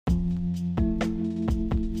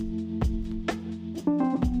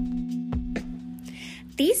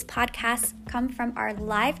These podcasts come from our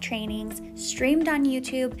live trainings streamed on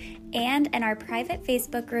YouTube and in our private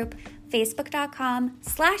Facebook group,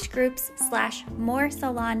 facebook.com/groups/more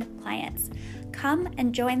salon clients. Come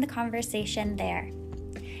and join the conversation there.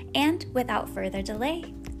 And without further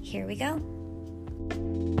delay, here we go.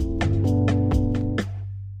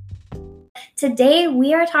 Today,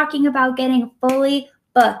 we are talking about getting fully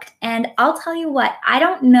booked. And I'll tell you what, I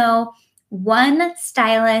don't know one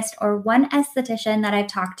stylist or one esthetician that I've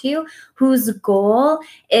talked to whose goal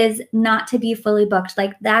is not to be fully booked.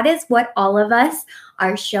 Like, that is what all of us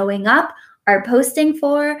are showing up, are posting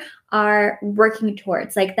for, are working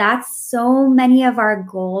towards. Like, that's so many of our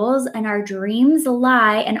goals and our dreams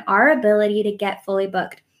lie in our ability to get fully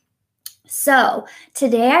booked. So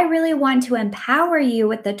today I really want to empower you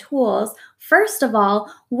with the tools. First of all,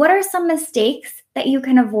 what are some mistakes that you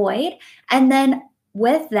can avoid? And then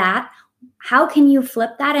with that, how can you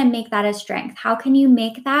flip that and make that a strength? How can you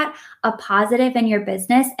make that a positive in your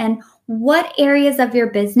business? And what areas of your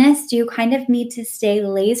business do you kind of need to stay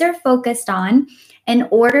laser focused on in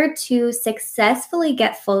order to successfully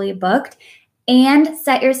get fully booked and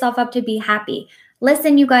set yourself up to be happy?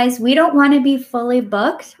 Listen, you guys, we don't want to be fully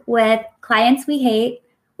booked with clients we hate,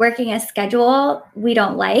 working a schedule we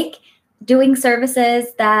don't like, doing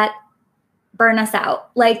services that burn us out.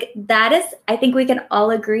 Like, that is, I think we can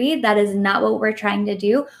all agree, that is not what we're trying to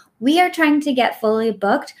do. We are trying to get fully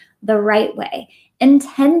booked the right way,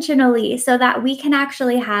 intentionally, so that we can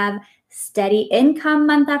actually have steady income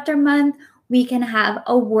month after month. We can have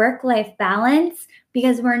a work-life balance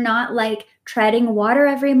because we're not like treading water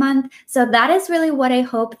every month. So that is really what I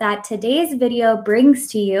hope that today's video brings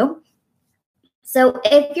to you. So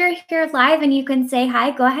if you're here live and you can say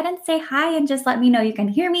hi, go ahead and say hi and just let me know you can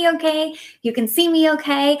hear me okay, you can see me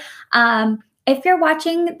okay. If you're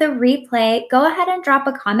watching the replay, go ahead and drop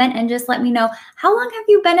a comment and just let me know, how long have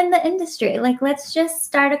you been in the industry? Like, let's just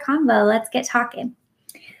start a convo. Let's get talking.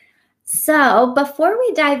 So before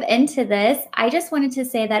we dive into this, I just wanted to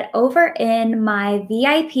say that over in my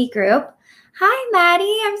VIP group, hi,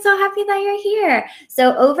 Maddie, I'm so happy that you're here.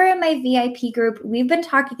 So over in my VIP group, we've been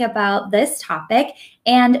talking about this topic,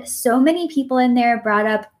 and so many people in there brought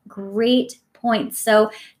up great points.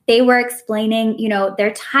 So they were explaining,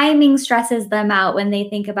 their timing stresses them out when they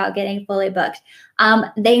think about getting fully booked.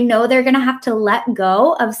 They know they're going to have to let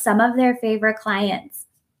go of some of their favorite clients.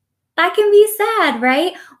 That can be sad,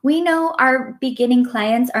 right? We know our beginning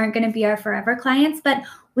clients aren't going to be our forever clients, but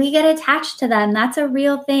we get attached to them. That's a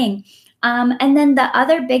real thing. And then the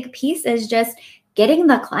other big piece is just getting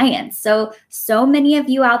the clients. So many of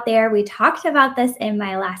you out there, we talked about this in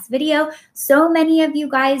my last video. So many of you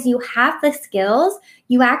guys, you have the skills.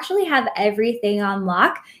 You actually have everything on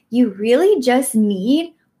lock. You really just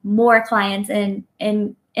need more clients in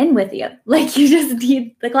with you. Like, you just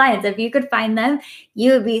need the clients. If you could find them,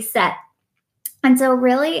 you would be set. And so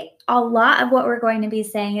really a lot of what we're going to be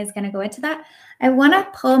saying is going to go into that. I want to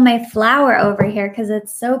pull my flower over here because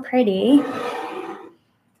it's so pretty.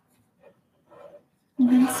 You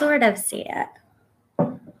can sort of see it.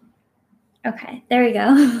 Okay, there we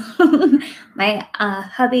go. My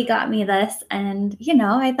hubby got me this, and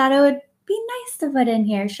I thought it would be nice to put in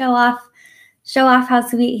here, show off how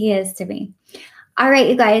sweet he is to me. All right,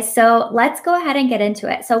 you guys, so let's go ahead and get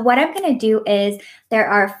into it. So what I'm going to do is there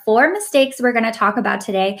are 4 mistakes we're going to talk about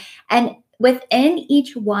today. And within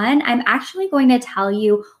each one, I'm actually going to tell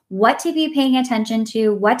you what to be paying attention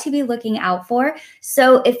to, what to be looking out for.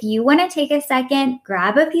 So if you want to take a second,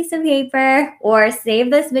 grab a piece of paper or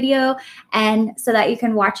save this video and so that you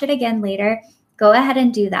can watch it again later, go ahead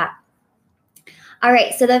and do that. All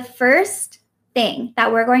right, so the first thing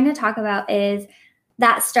that we're going to talk about is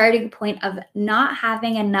that starting point of not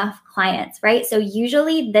having enough clients, right? So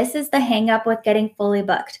usually this is the hang up with getting fully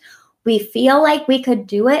booked. We feel like we could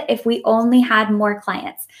do it if we only had more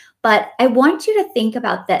clients. But I want you to think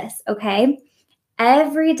about this, okay?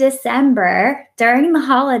 Every December during the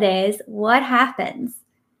holidays, what happens?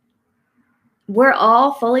 We're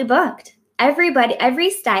all fully booked. Everybody,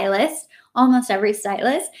 almost every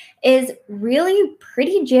stylist is really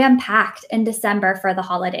pretty jam-packed in December for the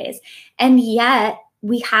holidays. And yet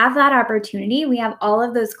we have that opportunity. We have all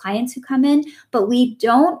of those clients who come in, but we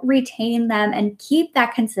don't retain them and keep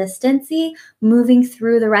that consistency moving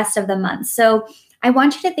through the rest of the month. So I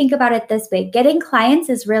want you to think about it this way. Getting clients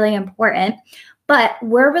is really important, but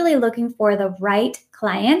we're really looking for the right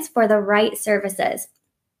clients for the right services.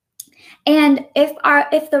 And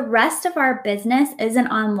if the rest of our business isn't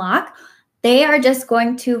on lock, they are just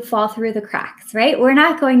going to fall through the cracks, right? We're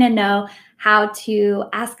not going to know how to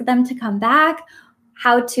ask them to come back,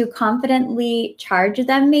 how to confidently charge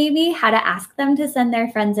them, maybe how to ask them to send their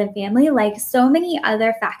friends and family. Like, so many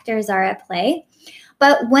other factors are at play.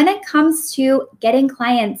 But when it comes to getting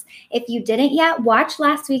clients, if you didn't yet, watch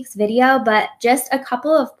last week's video, but just a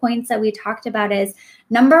couple of points that we talked about is,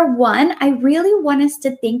 number one, I really want us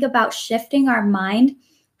to think about shifting our mind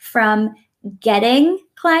from getting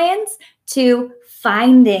clients to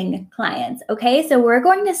finding clients. Okay, so we're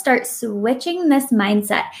going to start switching this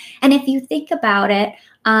mindset. And if you think about it,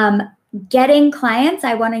 getting clients,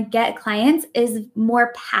 I want to get clients, is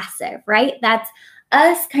more passive, right? That's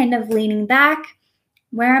us kind of leaning back.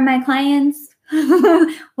 Where are my clients?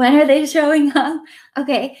 When are they showing up?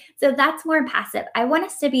 Okay, so that's more passive. I want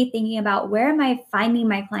us to be thinking about, where am I finding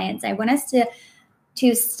my clients? I want us to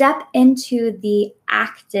step into the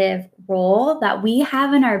active role that we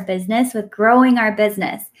have in our business with growing our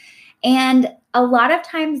business. And a lot of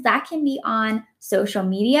times that can be on social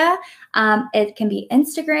media. It can be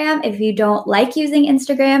Instagram. If you don't like using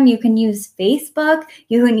Instagram, you can use Facebook.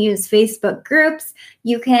 You can use Facebook groups.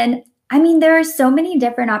 There are so many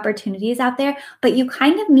different opportunities out there, but you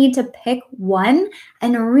kind of need to pick one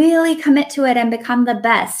and really commit to it and become the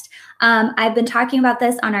best. I've been talking about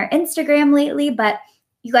this on our Instagram lately, but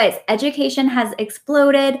you guys, education has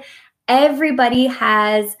exploded. Everybody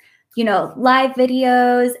has, live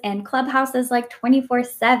videos and Clubhouses like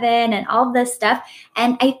 24/7 and all this stuff.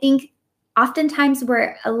 And I think oftentimes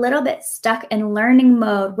we're a little bit stuck in learning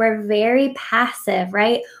mode. We're very passive,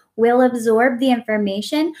 right? We'll absorb the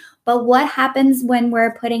information, but what happens when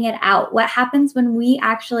we're putting it out? What happens when we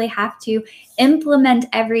actually have to implement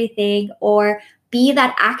everything or be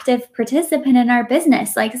that active participant in our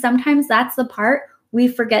business? Like, sometimes that's the part we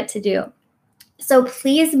forget to do. So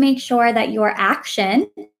please make sure that your action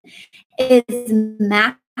is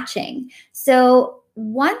matching. So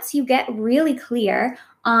once you get really clear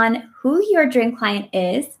on who your dream client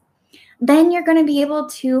is, then you're going to be able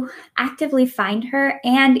to actively find her,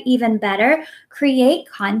 and even better, create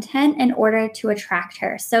content in order to attract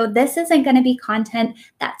her. So this isn't going to be content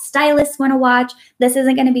that stylists want to watch. This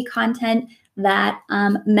isn't going to be content that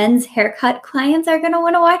men's haircut clients are going to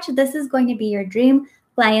want to watch. This is going to be your dream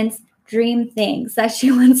client's dream things that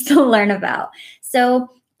she wants to learn about. So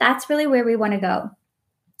that's really where we want to go.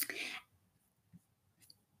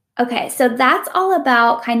 Okay, so that's all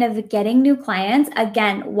about kind of getting new clients.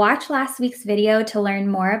 Again, watch last week's video to learn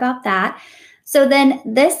more about that. So then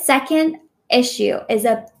this second issue is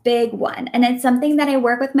a big one, and it's something that I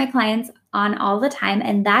work with my clients on all the time,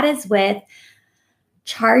 and that is with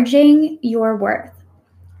charging your worth.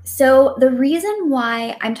 So the reason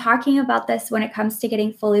why I'm talking about this when it comes to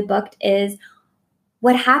getting fully booked is,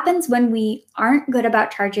 what happens when we aren't good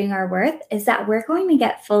about charging our worth is that we're going to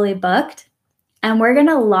get fully booked and we're going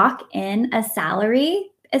to lock in a salary,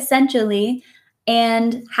 essentially,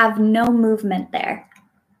 and have no movement there,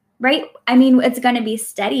 right? It's going to be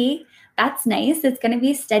steady. That's nice. It's going to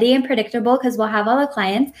be steady and predictable because we'll have all the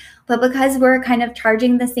clients. But because we're kind of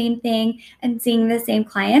charging the same thing and seeing the same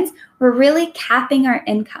clients, we're really capping our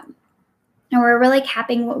income. And we're really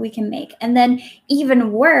capping what we can make. And then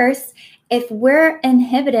even worse, if we're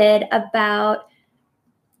inhibited about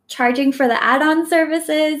charging for the add-on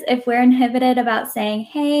services, if we're inhibited about saying,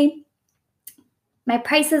 hey, my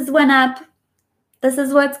prices went up, this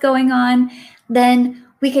is what's going on, then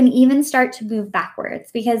we can even start to move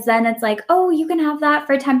backwards, because then it's like, oh, you can have that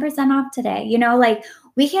for 10% off today.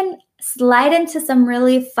 We can slide into some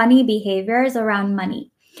really funny behaviors around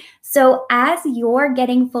money. So as you're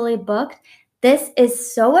getting fully booked, this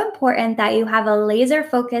is so important that you have a laser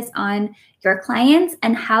focus on your clients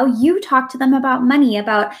and how you talk to them about money,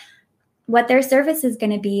 about what their service is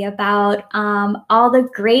going to be, about all the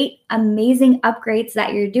great, amazing upgrades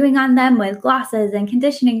that you're doing on them with glosses and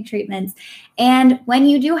conditioning treatments. And when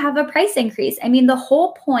you do have a price increase, the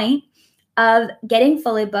whole point of getting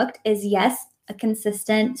fully booked is, yes, a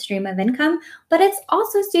consistent stream of income, but it's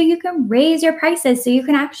also so you can raise your prices so you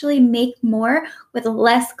can actually make more with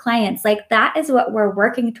less clients. Like, that is what we're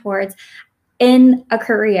working towards in a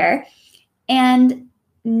career. And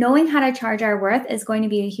knowing how to charge our worth is going to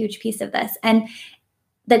be a huge piece of this. And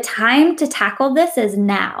the time to tackle this is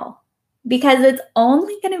now, because it's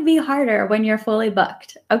only going to be harder when you're fully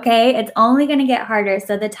booked. Okay. It's only going to get harder.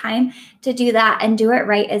 So the time to do that and do it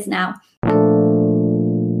right is now.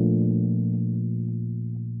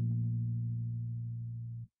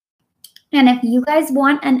 And if you guys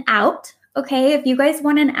want an out,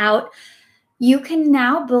 you can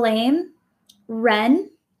now blame Ren,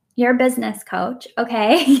 your business coach.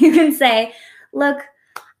 Okay. You can say, look,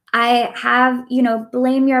 I have,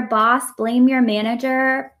 blame your boss, blame your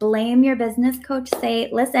manager, blame your business coach. Say,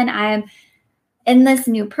 listen, in this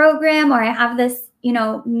new program, or I have this,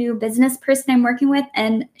 new business person I'm working with,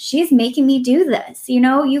 and she's making me do this.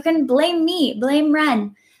 You can blame me, blame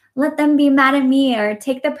Ren, let them be mad at me, or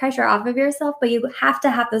take the pressure off of yourself. But you have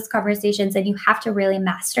to have those conversations, and you have to really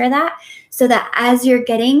master that, so that as you're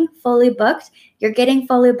getting fully booked, you're getting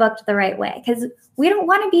fully booked the right way. Because we don't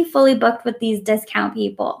want to be fully booked with these discount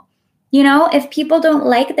people. If people don't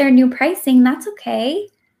like their new pricing, that's okay.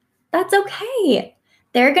 That's okay.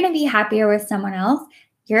 They're going to be happier with someone else.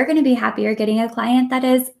 You're going to be happier getting a client that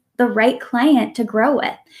is the right client to grow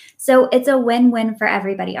with. So it's a win-win for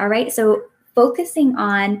everybody. All right. So focusing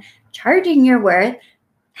on charging your worth,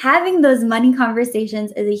 having those money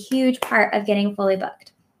conversations is a huge part of getting fully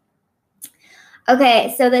booked.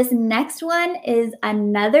 Okay, so this next one is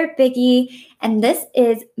another biggie, and this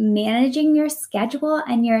is managing your schedule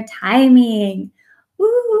and your timing.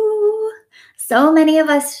 Woo! So many of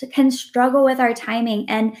us can struggle with our timing.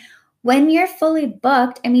 And when you're fully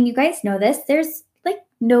booked, I mean, you guys know this, there's like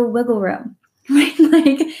no wiggle room, right?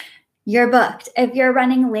 Like you're booked. If you're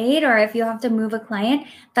running late or if you have to move a client,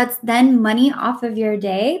 that's then money off of your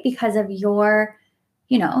day because of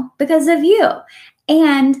because of you.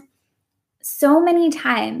 And so many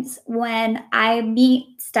times when I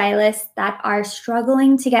meet stylists that are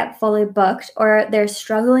struggling to get fully booked, or they're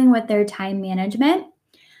struggling with their time management,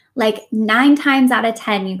 like 9 times out of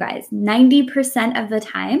 10, you guys, 90% of the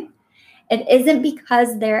time, it isn't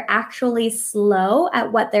because they're actually slow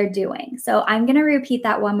at what they're doing. So I'm going to repeat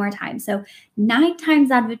that one more time. So 9 times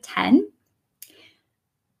out of 10,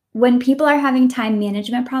 when people are having time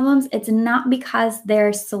management problems, it's not because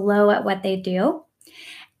they're slow at what they do.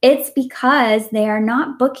 It's because they are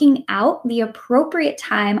not booking out the appropriate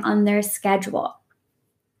time on their schedule.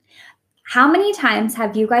 How many times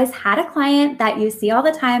have you guys had a client that you see all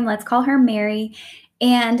the time? Let's call her Mary.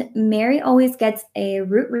 And Mary always gets a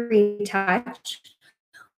root retouch.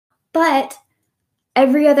 But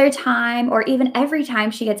every other time, or even every time,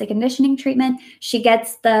 she gets a conditioning treatment, she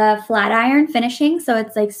gets the flat iron finishing. So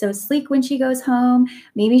it's like so sleek when she goes home.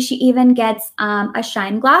 Maybe she even gets a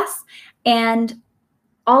shine gloss. And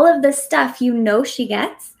all of this stuff she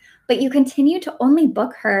gets, but you continue to only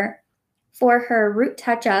book her for her root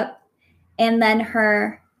touch-up and then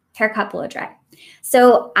her haircut blow dry.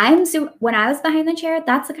 So when I was behind the chair,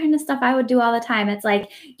 that's the kind of stuff I would do all the time. It's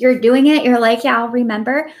like, you're doing it, you're like, yeah, I'll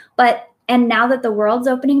remember. And now that the world's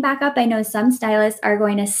opening back up, I know some stylists are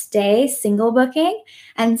going to stay single booking,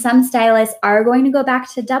 and some stylists are going to go back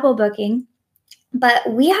to double booking.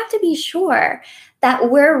 But we have to be sure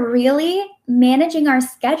that we're really managing our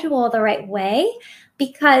schedule the right way,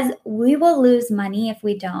 because we will lose money if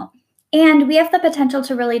we don't. And we have the potential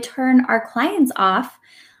to really turn our clients off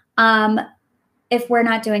if we're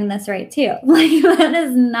not doing this right too. Like, that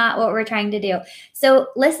is not what we're trying to do. So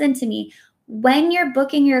listen to me. When you're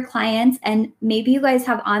booking your clients, and maybe you guys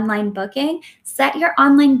have online booking, set your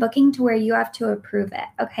online booking to where you have to approve it,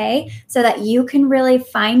 okay? So that you can really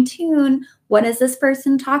fine tune, what is this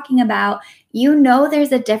person talking about?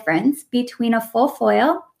 There's a difference between a full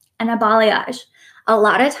foil and a balayage. A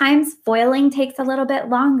lot of times foiling takes a little bit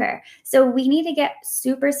longer. So we need to get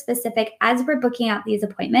super specific as we're booking out these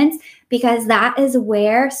appointments, because that is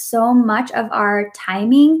where so much of our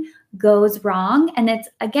timing goes wrong. And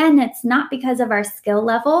it's not because of our skill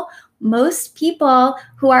level. Most people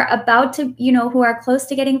who are about to, who are close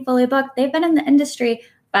to getting fully booked, they've been in the industry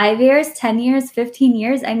 5 years, 10 years, 15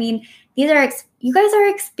 years. I mean, you guys are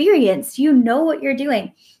experienced, you know what you're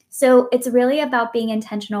doing. So it's really about being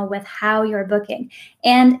intentional with how you're booking.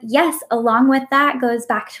 And yes, along with that goes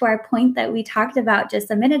back to our point that we talked about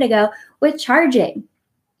just a minute ago with charging.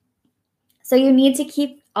 So you need to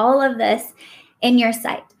keep all of this in your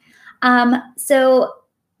sight. So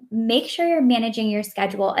make sure you're managing your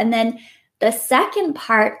schedule. And then the second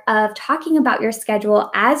part of talking about your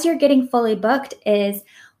schedule as you're getting fully booked is,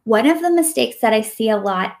 one of the mistakes that I see a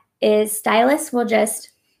lot is stylists will just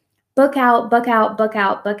book out, book out, book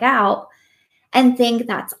out, book out, and think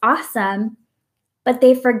that's awesome, but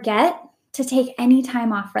they forget to take any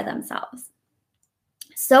time off for themselves.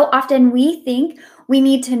 So often we think we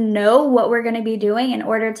need to know what we're going to be doing in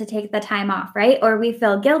order to take the time off, right? Or we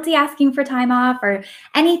feel guilty asking for time off or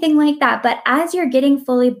anything like that. But as you're getting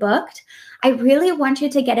fully booked, I really want you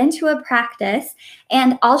to get into a practice,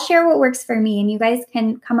 and I'll share what works for me, and you guys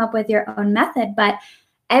can come up with your own method. But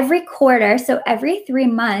every quarter, so every 3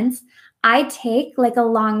 months, I take like a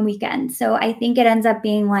long weekend. So I think it ends up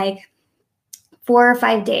being like 4 or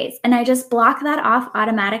 5 days. And I just block that off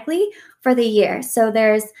automatically for the year. So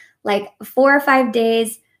there's like 4 or 5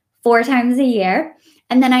 days, 4 times a year.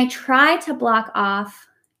 And then I try to block off,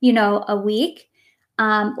 a week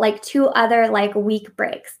like 2 other like week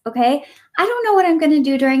breaks. Okay. I don't know what I'm going to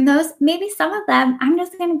do during those. Maybe some of them I'm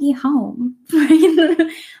just going to be home.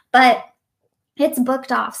 Right? But it's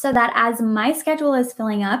booked off so that as my schedule is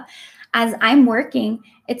filling up, as I'm working,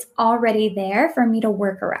 it's already there for me to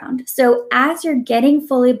work around. So as you're getting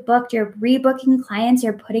fully booked, you're rebooking clients,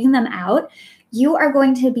 you're putting them out, you are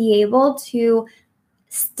going to be able to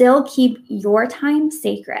still keep your time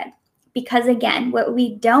sacred. Because again, what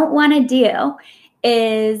we don't want to do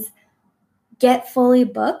is get fully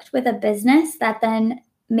booked with a business that then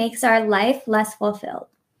makes our life less fulfilled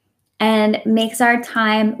and makes our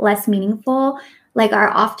time less meaningful, like our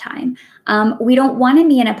off time. We don't want to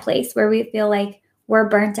be in a place where we feel like we're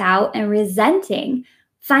burnt out and resenting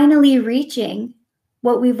finally reaching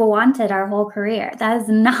what we've wanted our whole career. That is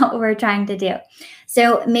not what we're trying to do.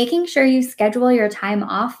 So making sure you schedule your time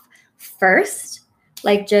off first,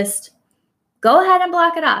 like just go ahead and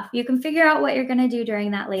block it off. You can figure out what you're going to do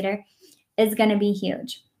during that later, is going to be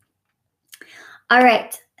huge. All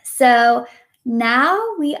right. So now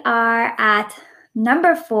we are at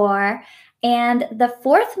number 4. And the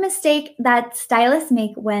 4th mistake that stylists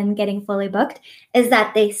make when getting fully booked is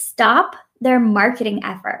that they stop their marketing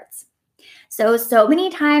efforts. So many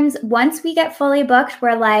times once we get fully booked,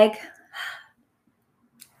 we're like,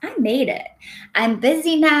 I made it. I'm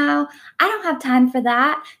busy now. I don't have time for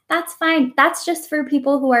that. That's fine. That's just for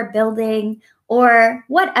people who are building or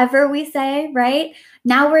whatever we say, right?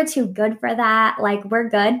 Now we're too good for that. Like we're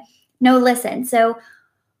good. No, listen. So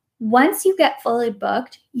once you get fully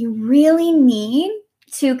booked, you really need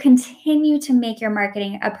to continue to make your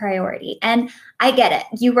marketing a priority. And I get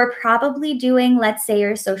it. You were probably doing, let's say,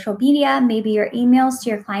 your social media, maybe your emails to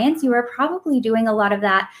your clients. You were probably doing a lot of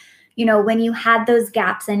that, you know, when you had those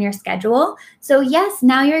gaps in your schedule. So yes,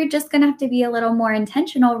 now you're just going to have to be a little more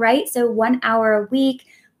intentional, right? So 1 hour a week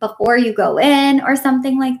before you go in or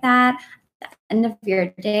something like that, at the end of your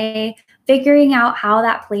day, figuring out how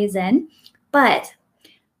that plays in. But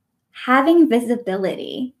having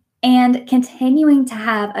visibility and continuing to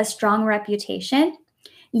have a strong reputation,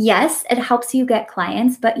 yes, it helps you get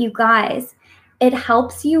clients, but you guys, it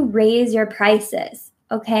helps you raise your prices,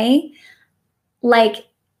 okay? Like,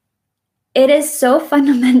 it is so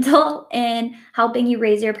fundamental in helping you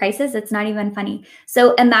raise your prices. It's not even funny.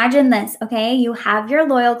 So imagine this, okay? You have your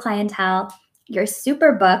loyal clientele, you're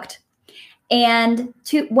super booked, and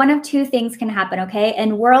one of 2 things can happen, okay?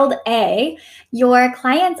 In world A, your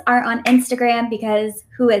clients are on Instagram because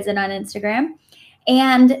who isn't on Instagram?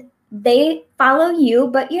 And they follow you,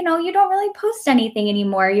 but you know, you don't really post anything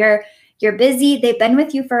anymore. You're busy. They've been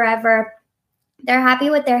with you forever. They're happy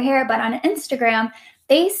with their hair, but on Instagram,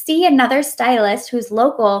 they see another stylist who's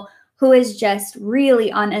local who is just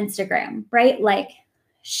really on Instagram, right? Like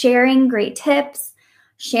sharing great tips,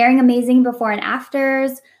 sharing amazing before and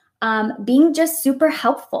afters, being just super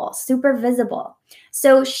helpful, super visible.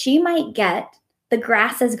 So she might get the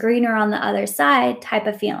grass is greener on the other side type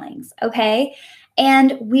of feelings, okay?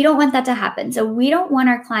 And we don't want that to happen. So we don't want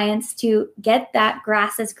our clients to get that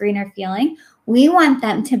grass is greener feeling. We want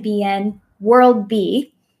them to be in world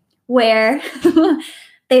B, where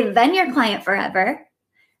they've been your client forever,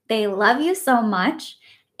 they love you so much,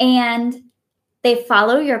 and they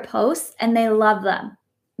follow your posts and they love them.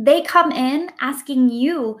 They come in asking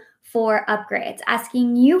you for upgrades,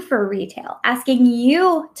 asking you for retail, asking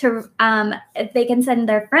you to, if they can send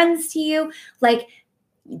their friends to you. Like,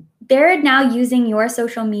 they're now using your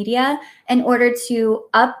social media in order to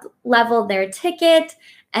up level their ticket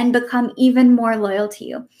and become even more loyal to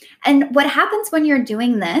you. And what happens when you're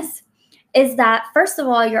doing this is that, first of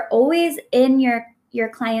all, you're always in your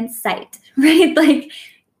client's sight, right? Like,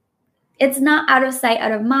 it's not out of sight,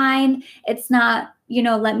 out of mind. It's not, you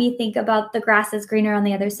know, let me think about the grass is greener on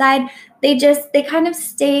the other side. They kind of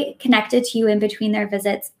stay connected to you in between their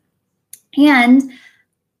visits. And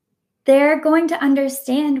they're going to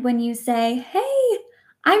understand when you say, hey,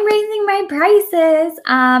 I'm raising my prices.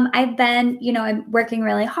 I've been, you know, I'm working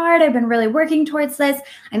really hard. I've been really working towards this.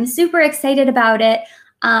 I'm super excited about it.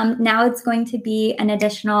 Now it's going to be an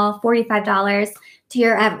additional $45 to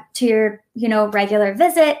your, you know, regular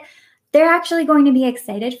visit. They're actually going to be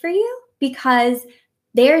excited for you because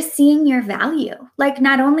they're seeing your value. Like,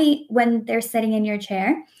 not only when they're sitting in your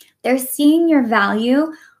chair, they're seeing your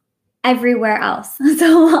value everywhere else.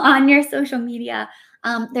 So on your social media,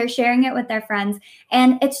 they're sharing it with their friends.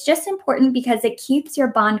 And it's just important because it keeps your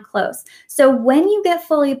bond close. So when you get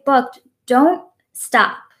fully booked, don't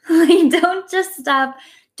stop. Don't just stop.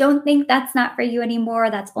 Don't think that's not for you anymore.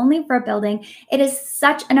 That's only for building. It is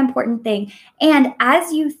such an important thing. And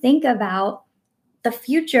as you think about the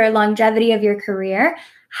future longevity of your career,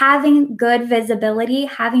 having good visibility,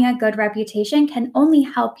 having a good reputation can only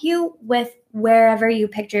help you with wherever you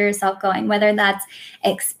picture yourself going, whether that's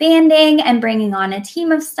expanding and bringing on a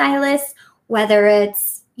team of stylists, whether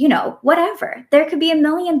it's, whatever. There could be a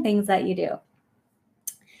million things that you do.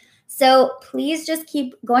 So please just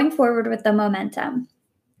keep going forward with the momentum.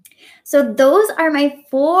 So those are my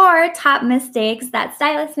 4 top mistakes that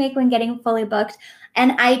stylists make when getting fully booked.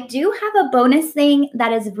 And I do have a bonus thing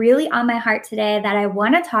that is really on my heart today that I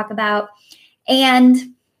want to talk about. And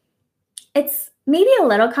it's maybe a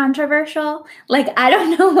little controversial. Like, I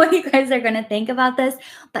don't know what you guys are going to think about this,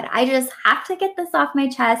 but I just have to get this off my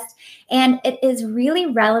chest. And it is really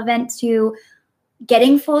relevant to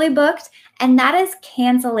getting fully booked, and that is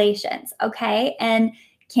cancellations, okay? And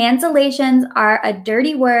cancellations are a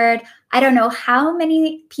dirty word. I don't know how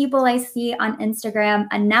many people I see on Instagram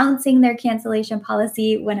announcing their cancellation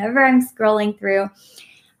policy whenever I'm scrolling through.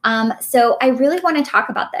 So I really want to talk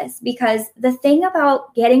about this, because the thing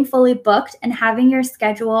about getting fully booked and having your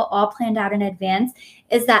schedule all planned out in advance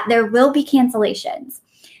is that there will be cancellations.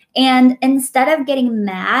 And instead of getting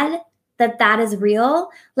mad that is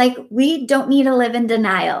real, like, we don't need to live in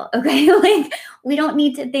denial, okay? Like, we don't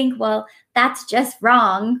need to think, well, that's just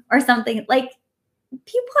wrong or something. Like,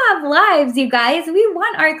 people have lives, you guys. We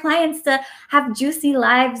want our clients to have juicy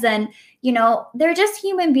lives, and, they're just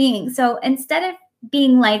human beings. So instead of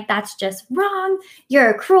being like, that's just wrong,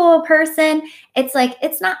 you're a cruel person, it's like,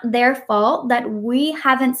 it's not their fault that we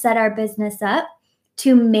haven't set our business up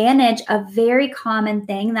to manage a very common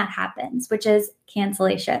thing that happens, which is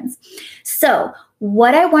cancellations. So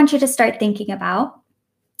what I want you to start thinking about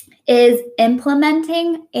is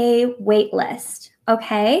implementing a wait list,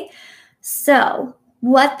 okay? So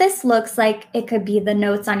what this looks like, it could be the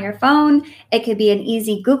notes on your phone, it could be an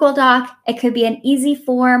easy Google Doc, it could be an easy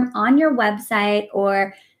form on your website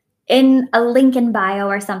or in a link in bio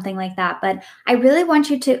or something like that. But I really want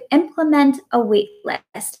you to implement a wait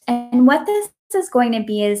list. And what this is going to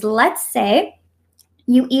be is, let's say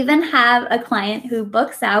you even have a client who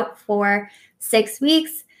books out for 6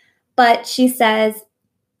 weeks, but she says,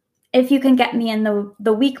 if you can get me in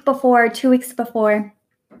the week before, 2 weeks before,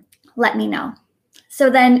 let me know. So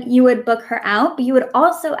then you would book her out, but you would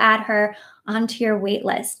also add her onto your wait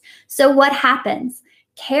list. So what happens?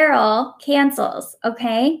 Carol cancels,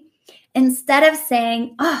 okay? Instead of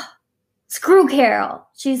saying, oh, screw Carol,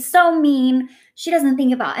 she's so mean, she doesn't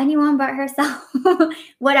think about anyone but herself,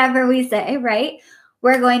 whatever we say, right?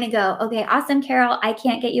 We're going to go, okay, awesome, Carol, I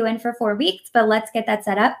can't get you in for 4 weeks, but let's get that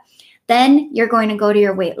set up. Then you're going to go to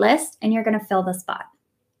your wait list and you're going to fill the spot.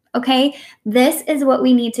 Okay, this is what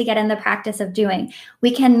we need to get in the practice of doing.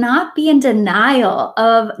 We cannot be in denial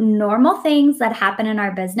of normal things that happen in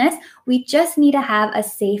our business. We just need to have a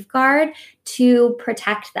safeguard to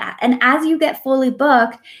protect that. And as you get fully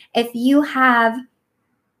booked, if you have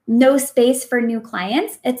no space for new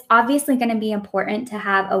clients, it's obviously going to be important to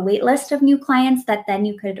have a wait list of new clients that then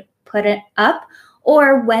you could put it up.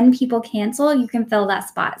 Or when people cancel, you can fill that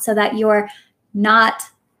spot so that you're not,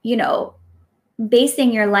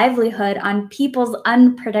 basing your livelihood on people's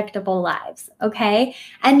unpredictable lives, okay?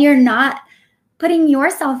 And you're not putting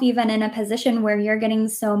yourself even in a position where you're getting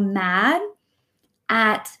so mad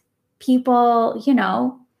at people,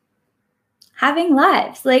 having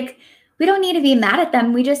lives. Like, we don't need to be mad at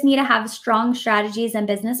them. We just need to have strong strategies and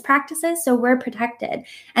business practices so we're protected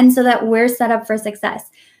and so that we're set up for success.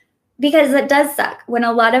 Because it does suck when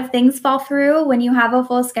a lot of things fall through. When you have a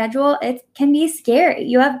full schedule, it can be scary.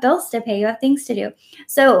 You have bills to pay, you have things to do.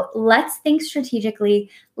 So let's think strategically.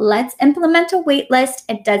 Let's implement a wait list.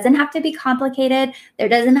 It doesn't have to be complicated. There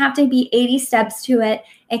doesn't have to be 80 steps to it.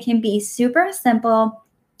 It can be super simple.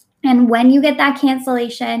 And when you get that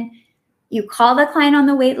cancellation, you call the client on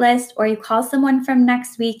the wait list, or you call someone from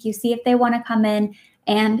next week, you see if they want to come in,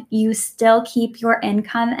 and you still keep your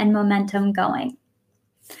income and momentum going.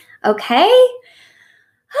 Okay.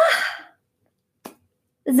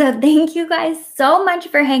 So thank you guys so much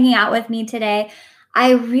for hanging out with me today.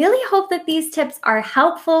 I really hope that these tips are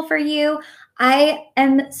helpful for you. I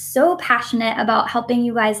am so passionate about helping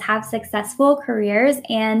you guys have successful careers.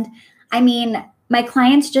 And I mean, my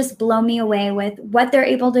clients just blow me away with what they're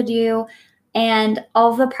able to do and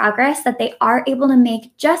all the progress that they are able to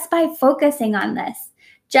make just by focusing on this.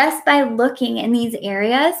 Just by looking in these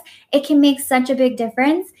areas, it can make such a big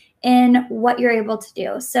difference in what you're able to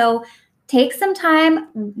do. So take some time,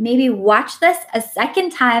 maybe watch this a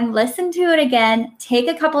second time, listen to it again, take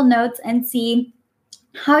a couple notes and see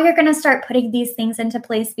how you're going to start putting these things into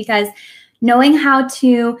place, because knowing how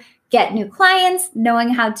to get new clients, knowing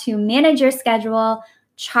how to manage your schedule,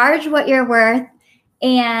 charge what you're worth,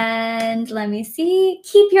 And let me see,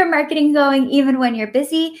 keep your marketing going even when you're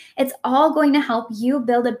busy. It's all going to help you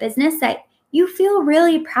build a business that you feel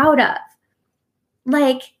really proud of.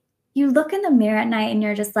 Like, you look in the mirror at night and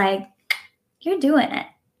you're just like, you're doing it.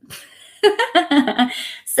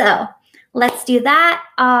 So let's do that.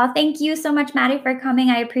 Thank you so much, Maddie, for coming.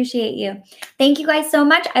 I appreciate you. Thank you guys so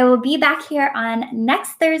much. I will be back here on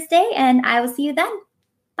next Thursday, and I will see you then.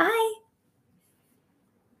 Bye.